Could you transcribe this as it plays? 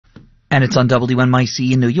And it's on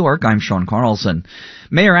WNYC in New York. I'm Sean Carlson.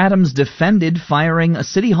 Mayor Adams defended firing a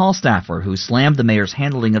City Hall staffer who slammed the mayor's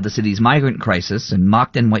handling of the city's migrant crisis and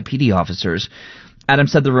mocked NYPD officers.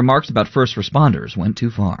 Adams said the remarks about first responders went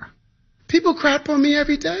too far. People crap on me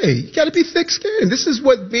every day. You got to be thick-skinned. This is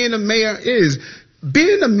what being a mayor is.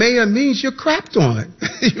 Being a mayor means you're crapped on,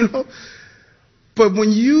 you know. But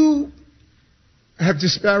when you have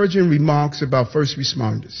disparaging remarks about first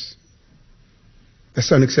responders,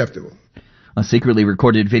 that's unacceptable. A secretly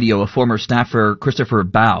recorded video of former staffer Christopher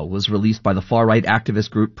Bao was released by the far-right activist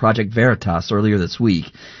group Project Veritas earlier this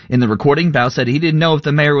week. In the recording, Bao said he didn't know if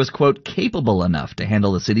the mayor was, quote, capable enough to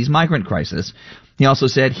handle the city's migrant crisis. He also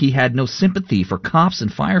said he had no sympathy for cops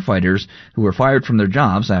and firefighters who were fired from their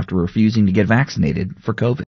jobs after refusing to get vaccinated for COVID.